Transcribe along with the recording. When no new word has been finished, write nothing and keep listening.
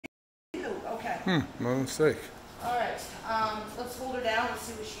Okay. No mistake. All right. Let's hold her down and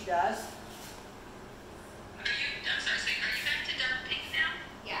see what she does. I'm sorry, so are you back to dark pink now?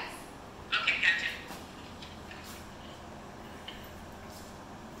 Yes. Okay, gotcha.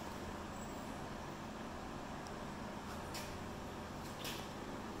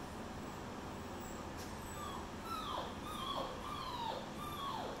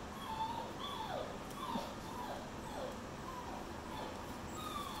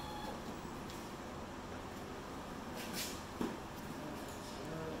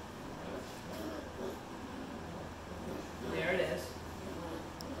 There it is.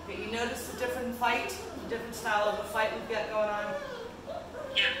 Okay, you notice the different fight, the different style of a fight we've got going on?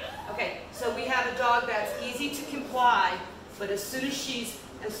 Yeah. Okay, so we have a dog that's easy to comply, but as soon as she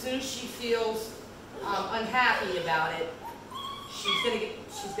feels unhappy about it, she's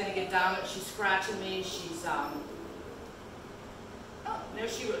gonna get dominant. She's scratching me. She's oh, there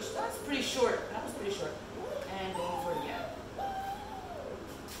she was. That's pretty short. That was pretty short. And going for it again. All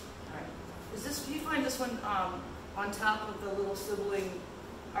right. Do you find this one on top of the little sibling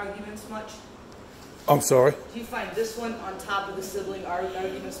arguments much? I'm sorry? Do you find this one on top of the sibling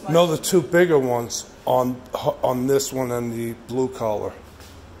arguments much? No, the two bigger ones on this one and the blue collar.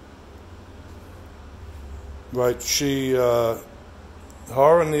 Right,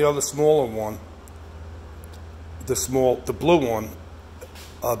 her and the other smaller one, the blue one,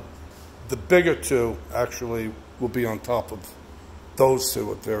 the bigger two actually will be on top of those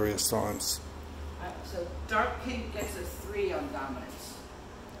two at various times. So dark pink gets a 3 on dominance.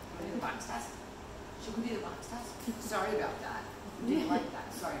 Want to do the box test? Should we do the box test? Sorry about that. Didn't like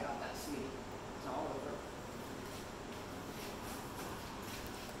that. Sorry about that, sweetie. It's all over.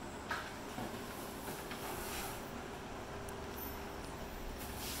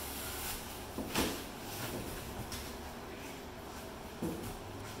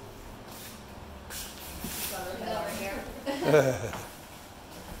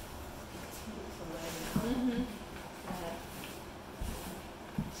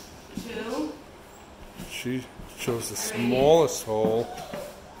 Two. She chose the smallest hole.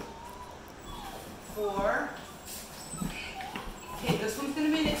 4. Okay, this one's going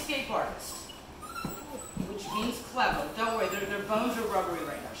to be an escape artist, which means clever. Don't worry, their bones are rubbery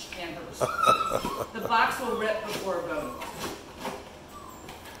right now. She can't hurt herself. The box will rip before a bone.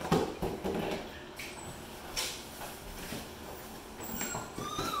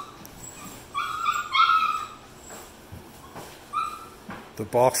 The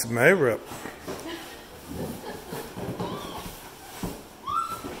box may rip.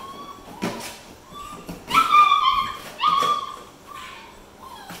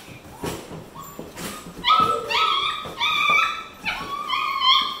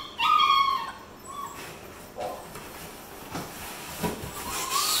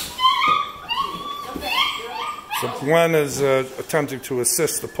 So Gwen is attempting to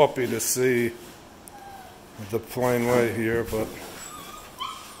assist the puppy to see the plain way here, but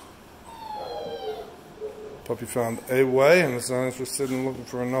puppy found a way and is not interested in looking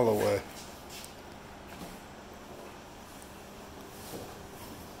for another way.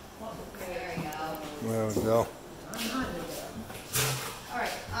 There we go. There we go. All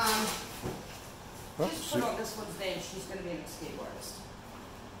right. Just put on this one's name. She's going to be an escape artist,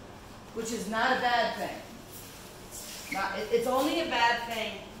 which is not a bad thing. It's only a bad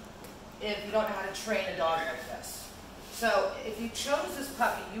thing if you don't know how to train a dog like this. So if you chose this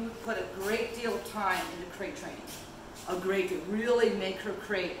puppy, you would put a great deal of time into crate training. A great deal. Really make her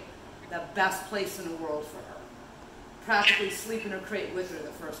crate the best place in the world for her. Practically sleep in her crate with her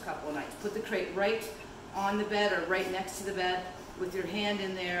the first couple of nights. Put the crate right on the bed or right next to the bed with your hand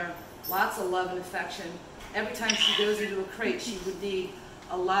in there. Lots of love and affection. Every time she goes into a crate, she would need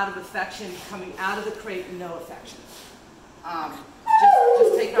a lot of affection coming out of the crate and no affection.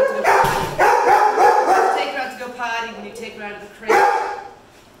 Just take her out to go potty. Just take her out to go potty when you take her out of the crate.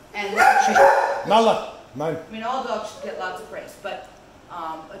 And Nala, nein. I mean, all dogs should get lots of praise, but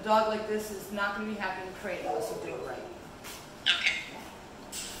a dog like this is not going to be happy in the crate unless you do it right. Okay.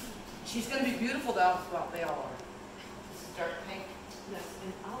 She's going to be beautiful, though. Well, they all are. This is dark pink. Yes,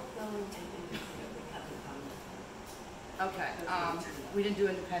 and I'll go and independently have them come. Okay. We didn't do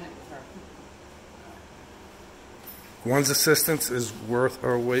independent with her. Gwen's assistance is worth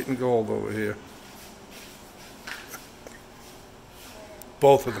her weight in gold over here.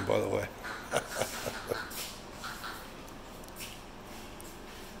 Both of them, by the way.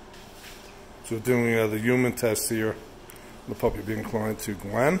 So we're doing the human test here. The puppy be inclined to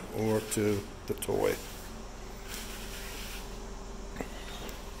Gwen or to the toy.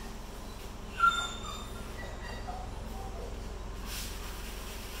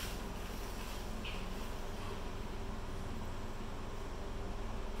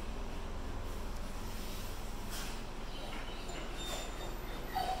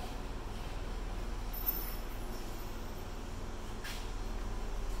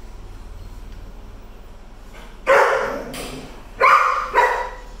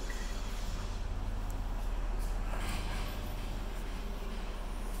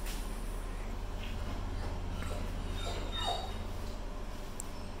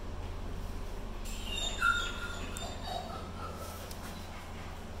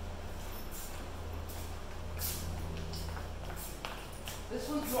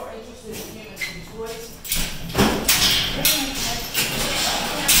 toys.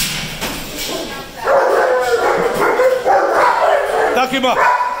 Tuck him up.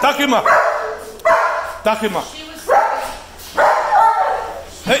 Tuck him up. Tuck him up. She was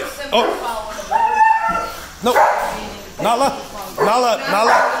Hey. Oh. No. Nala. Nala.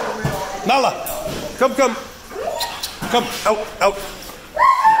 Nala. Nala. Come. Come. Out. Out.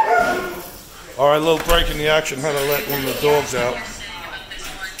 All right, a little break in the action. Had to let one of the dogs out.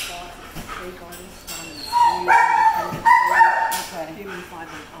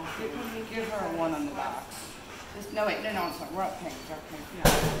 Give her a 1 on the box. No, wait, no, I'm sorry. We're up pink.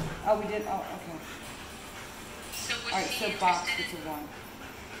 Yeah. Oh, we did? Oh, okay. So was All right, she so box interested gets a 1. And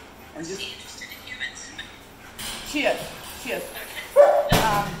was just, she interested in humans? she is.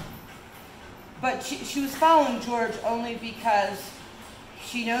 But she was following George only because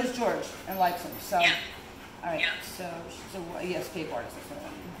she knows George and likes him. So, Yeah. all right. Yeah. So she's a skateboardist. That's what I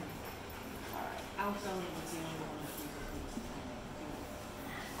mean. All right. Outgoing was the only one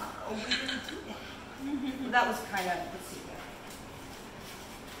That was kind of, let's see.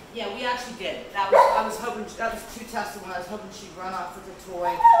 Yeah, we actually did. I was hoping, that was too tested when I was hoping she'd run off with the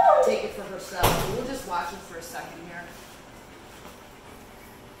toy, take it for herself. But we'll just watch it for a second here.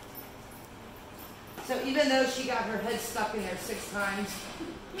 So even though she got her head stuck in there 6 times,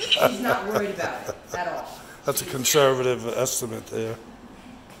 she's not worried about it at all. That's a conservative estimate there.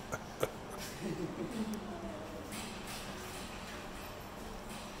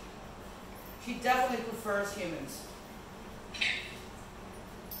 She definitely prefers humans.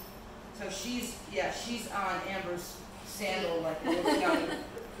 So she's on Amber's sandal like a little young. And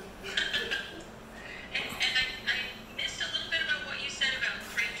I missed a little bit about what you said about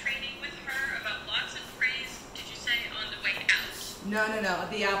crate training with her, about lots of praise, did you say, on the way out? No,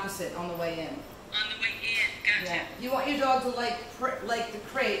 the opposite on the way in. On the way in, gotcha. Yeah. You want your dog to like the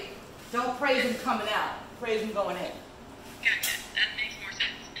crate. Don't praise him coming out. Praise him going in. Gotcha, that makes more sense.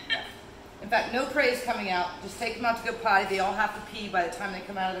 In fact, no praise coming out. Just take them out to go potty. They all have to pee by the time they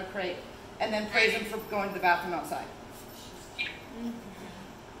come out of their crate. And then praise them for going to the bathroom outside. Yeah.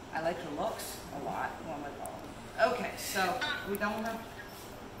 I like her looks a lot. Well, I like all of them. Okay, so we done with her?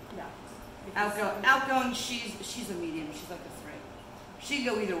 Yeah. Outgoing, she's a medium. She's like a 3. She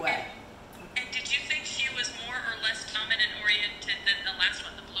can go either way. And did you think she was more or less dominant-oriented than the last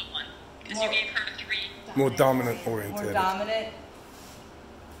one, the blue one? Because you More- gave her 3. More dominant More oriented. dominant.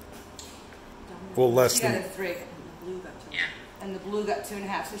 Well, less She got a than. 3. blue got to. Yeah. And the blue got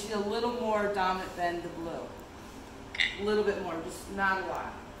 2.5. So she's a little more dominant than the blue. Okay. A little bit more, just not a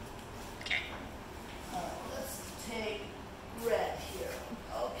lot. Okay. All right, let's take red here.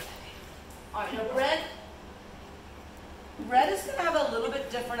 Okay. All right, now red is going to have a little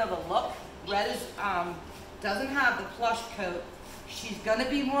bit different of a look. Red is doesn't have the plush coat. She's going to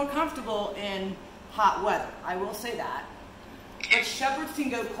be more comfortable in hot weather. I will say that. But shepherds can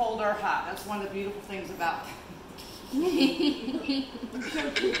go cold or hot. That's one of the beautiful things about them.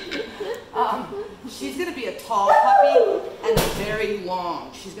 She's going to be a tall puppy and very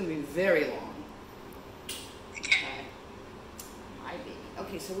long. She's going to be very long. Okay. My baby.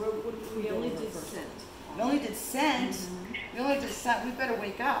 Okay, so what did we We only do did first? scent. We only did scent. We only did scent. We better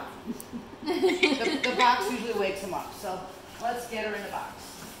wake up. The box usually wakes him up. So let's get her in the box.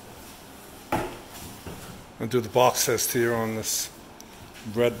 I'll do the box test here on this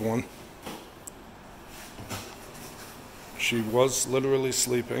red one. She was literally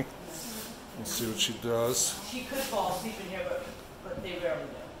sleeping. Let's see what she does. She could fall asleep in here, but they rarely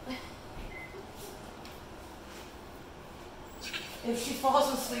do. If she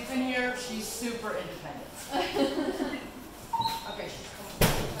falls asleep in here, she's super independent. Okay, she's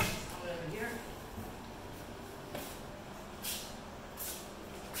coming over here.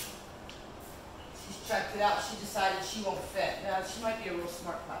 She's checked it out. She decided she won't fit. Now, she might be a real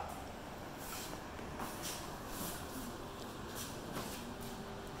smart pup.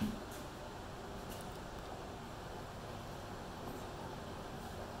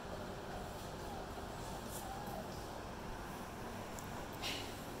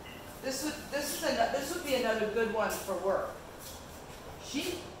 This would be another good one for work.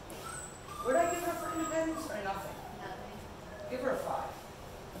 What did I give her for independence or nothing? Give her a 5.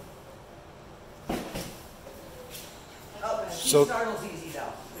 Oh, she So- startles easy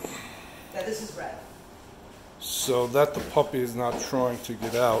though. Yeah, this is red. So that the puppy is not trying to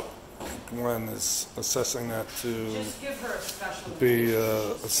get out, Gwen is assessing that to Just give her a special. be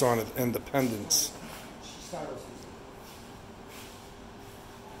a sign of independence. She startles easy.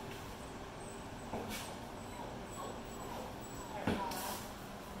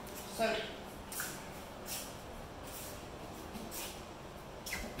 So.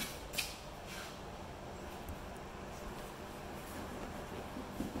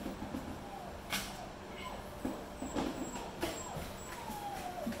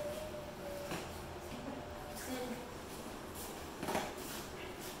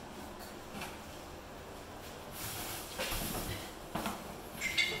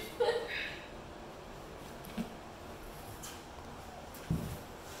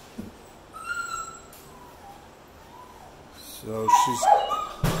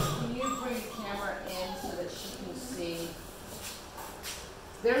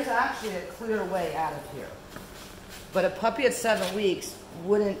 there's actually a clear way out of here. But a puppy at 7 weeks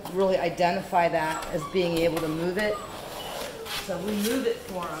wouldn't really identify that as being able to move it. So we move it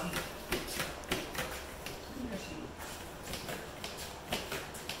for them.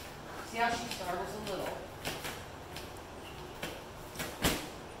 See how she startles a little.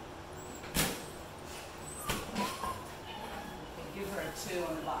 Give her a 2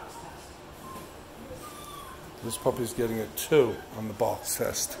 on the box test. This puppy's getting a 2 on the box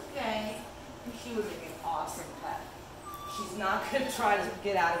test. Okay. She would be an awesome pet. She's not going to try to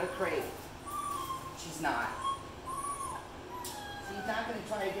get out of a crate. She's not. She's not going to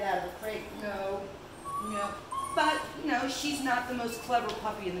try to get out of a crate. No. No. But, you know, she's not the most clever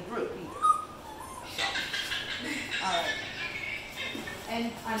puppy in the group either. So. All right.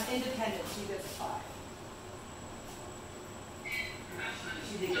 And on independent, she gets a 5.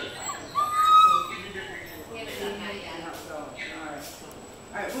 She did get a 5. We haven't done that yet.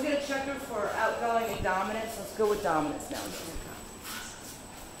 All right, we're going to check her for outgoing and dominance. Let's go with dominance now.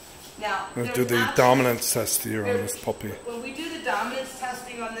 Now, Let's do the dominance test here on this puppy. When we do the dominance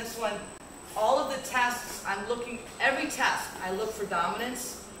testing on this one, all of the tests I'm looking, every test I look for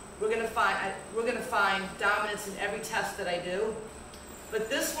dominance. We're going to find dominance in every test that I do. But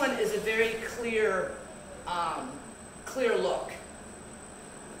this one is a very clear, clear look.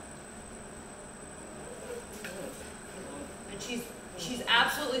 And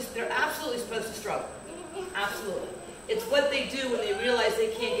they're absolutely supposed to struggle. Absolutely. It's what they do when they realize they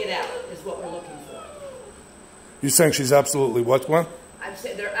can't get out is what we're looking for. You're saying she's absolutely what, Gwen? I'm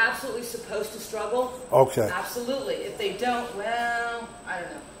saying they're absolutely supposed to struggle. Okay. Absolutely. If they don't, well, I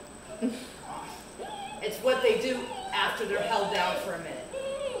don't know. It's what they do after they're held down for a minute.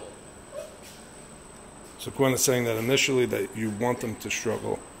 So Gwen is saying that initially that you want them to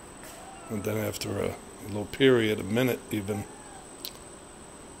struggle, and then after a little period, a minute even.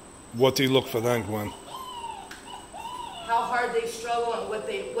 What do you look for then, Gwen? How hard they struggle and what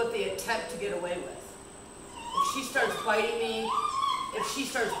they attempt to get away with. If she starts biting me, if she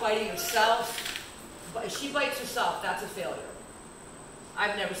starts biting herself, if she bites herself, that's a failure.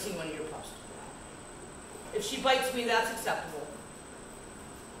 I've never seen one of your pups. If she bites me, that's acceptable.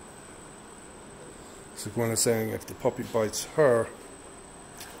 So Gwen is saying if the puppy bites her,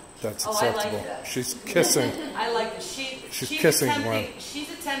 that's acceptable. I like that. She's kissing. I like that. She's kissing Gwen. She's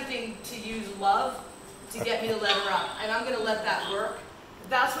attempting to use love to get me to let her out, and I'm going to let that work.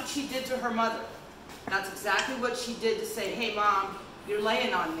 That's what she did to her mother. That's exactly what she did to say, "Hey, Mom, you're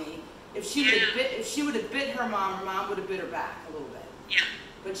laying on me." If she would have bit her mom would have bit her back a little bit. Yeah.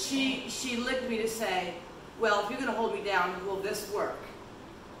 But she licked me to say, "Well, if you're going to hold me down, will this work?"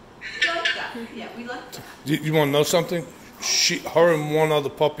 We like that. Yeah, we like that. You want to know something? Her and one other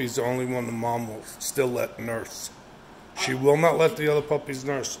puppy is the only one the mom will still let nurse. She will not let the other puppies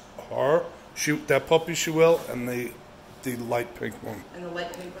nurse. That puppy she will, and the light pink one. And the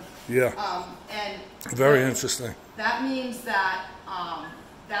light pink one. Yeah. And very interesting. That means that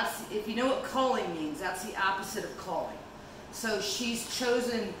that's, if you know what culling means, that's the opposite of culling. So she's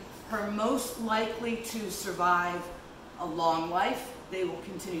chosen her most likely to survive a long life. They will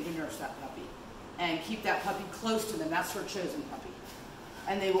continue to nurse that puppy and keep that puppy close to them. That's her chosen puppy.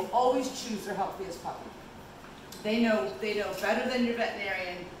 And they will always choose their healthiest puppy. They know better than your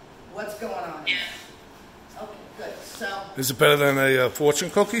veterinarian what's going on. Yeah. Okay, good. So. Is it better than a fortune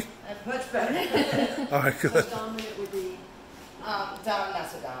cookie? Much better. All right, good. Dominant would be, not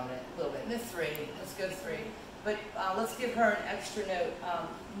so dominant, a little bit. And the 3, let's go 3. But let's give her an extra note.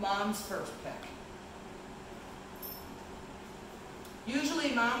 Mom's first pick.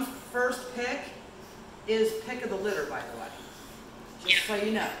 Usually mom's first pick is pick of the litter, by the way. Just so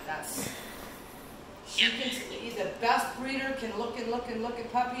you know, that's, the best breeder can look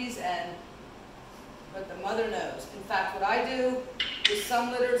at puppies, but the mother knows. In fact, what I do with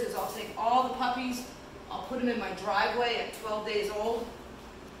some litters is I'll take all the puppies, I'll put them in my driveway at 12 days old,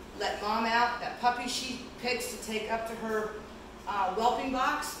 let mom out. That puppy she picks to take up to her whelping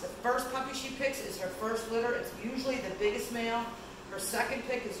box, the first puppy she picks is her first litter. It's usually the biggest male. Her second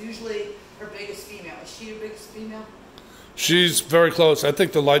pick is usually her biggest female. Is she your biggest female? She's very close. I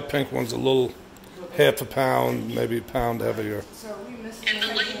think the light pink one's a little half a pound, maybe a pound heavier. So are we missing And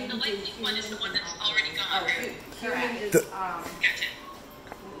the light pink one is the one that's already gone. Human is, Gotcha.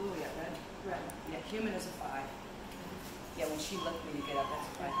 ooh, yeah, red. Yeah, human is a 5. Yeah, when she licked me to get up, that's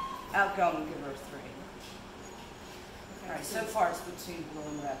a 5. Outgoing, give her a 3. All right, so far it's between blue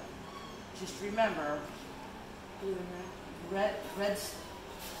and red. Just remember, blue and red. Red startles.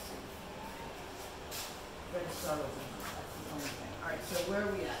 That's the only thing. All right, so where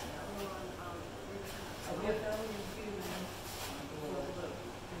are we at now?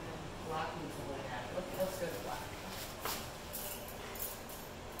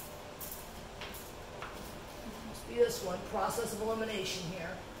 this one, process of elimination here.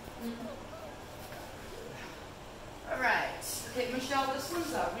 All right. Okay, Michelle, this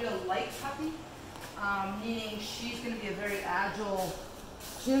one's a real light puppy, meaning she's going to be a very agile.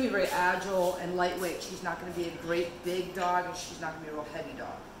 She's going to be very agile and lightweight. She's not going to be a great big dog, and she's not going to be a real heavy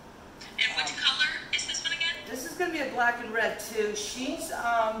dog. And which color is this one again? This is going to be a black and red too. She's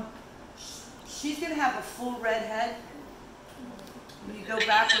going to have a full red head. When you go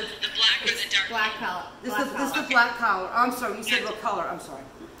backwards, The black or the dark? Black color. this is the black collar. Oh, I'm sorry, you said what color? I'm sorry.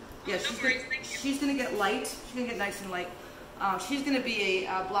 Yeah, No worries, thank you. she's going to get light. She's going to get nice and light. She's going to be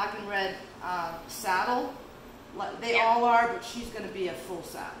a black and red saddle. They all are, but she's going to be a full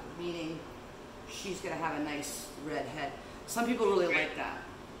saddle, meaning she's going to have a nice red head. Some people really like that.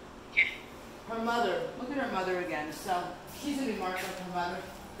 Okay. Her mother, look at her mother again. So she's going to be marked like her mother.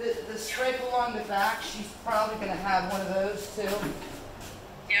 The stripe along the back, she's probably going to have one of those too.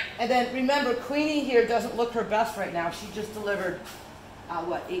 Yeah. And then remember, Queenie here doesn't look her best right now. She just delivered,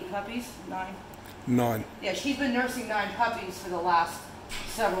 what, 8 puppies? 9? 9. Yeah, she's been nursing 9 puppies for the last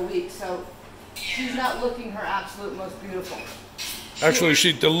several weeks, so she's not looking her absolute most beautiful. Actually,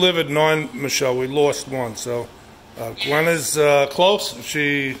 she delivered 9, Michelle. We lost 1, so Gwen is close.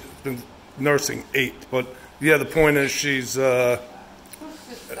 She's been nursing 8, but yeah, the point is she's Let's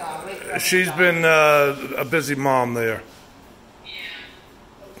just, wait for us to she's stop. been a busy mom there.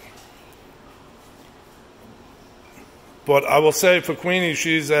 But I will say for Queenie,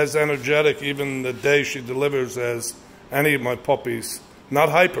 she's as energetic even the day she delivers as any of my puppies. Not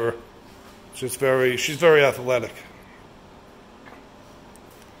hyper, she's very athletic.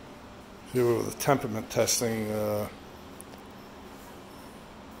 Here with the temperament testing,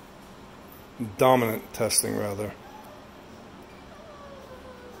 dominant testing rather.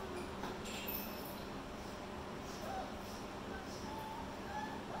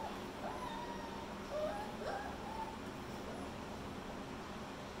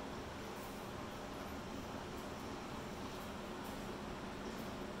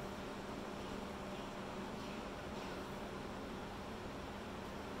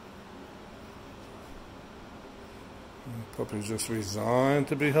 Puppy's just resigned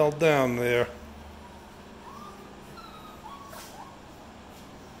to be held down there.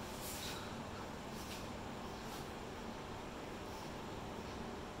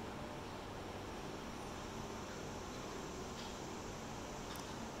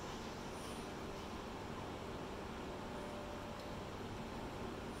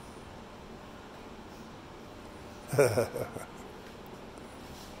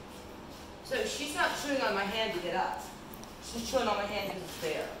 So she's not chewing on my hand to get up. She's chewing on my hand because it's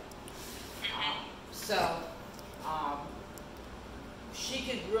there. So she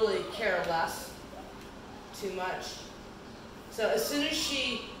could really care less too much. So as soon as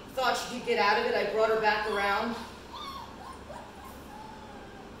she thought she could get out of it, I brought her back around.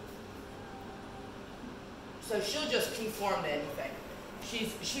 So she'll just conform to anything.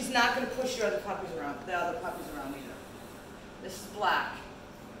 She's not going to push the other puppies around either. This is black.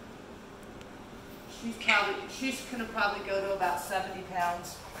 She's going to probably go to about 70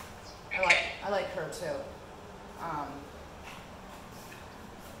 pounds. I like her too.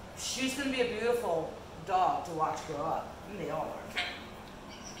 She's going to be a beautiful dog to watch grow up. And they all are.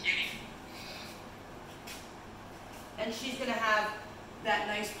 And she's going to have that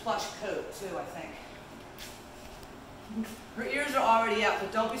nice plush coat too, I think. Her ears are already up,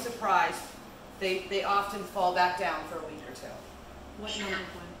 but don't be surprised. They often fall back down for a week or two. What number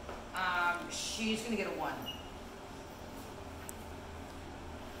one? She's going to get a 1.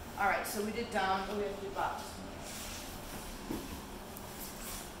 All right, so we did down. We have to do box.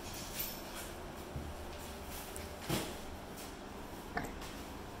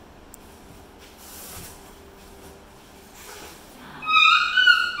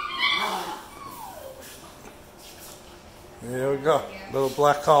 There we go. Little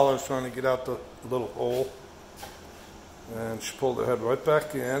black collar is trying to get out the little hole. And she pulled her head right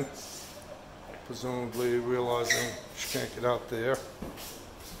back in, presumably realizing she can't get out there.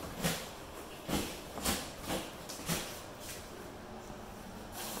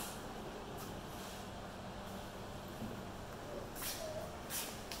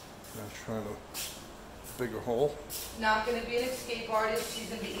 Now trying a bigger hole. Not going to be an escape artist. She's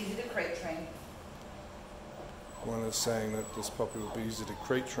going to be easy to crate train. Gwen is saying that this puppy will be easy to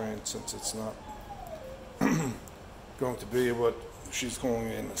crate train since it's not going to be what she's calling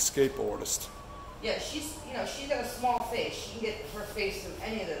an escape artist. Yeah, she's got a small face. She can get her face through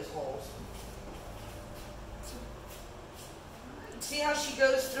any of those holes. See how she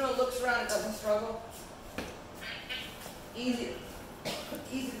goes through and looks around and doesn't struggle? Easy to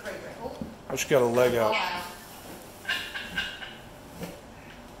crate train. Oh, Oh, she got a leg out. wow.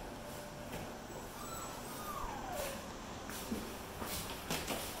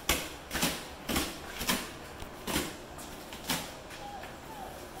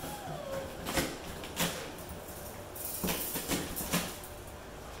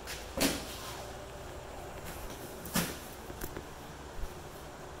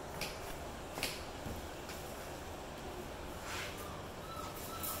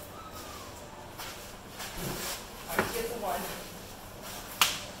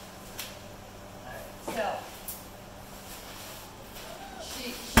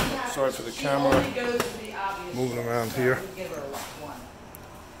 Sorry for the she camera. only goes for the obvious Moving choice. around So here. I would give her one.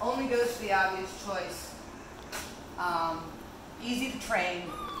 Only goes for the obvious choice. Easy to train.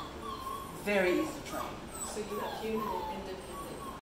 Very easy to train. So you have human and independent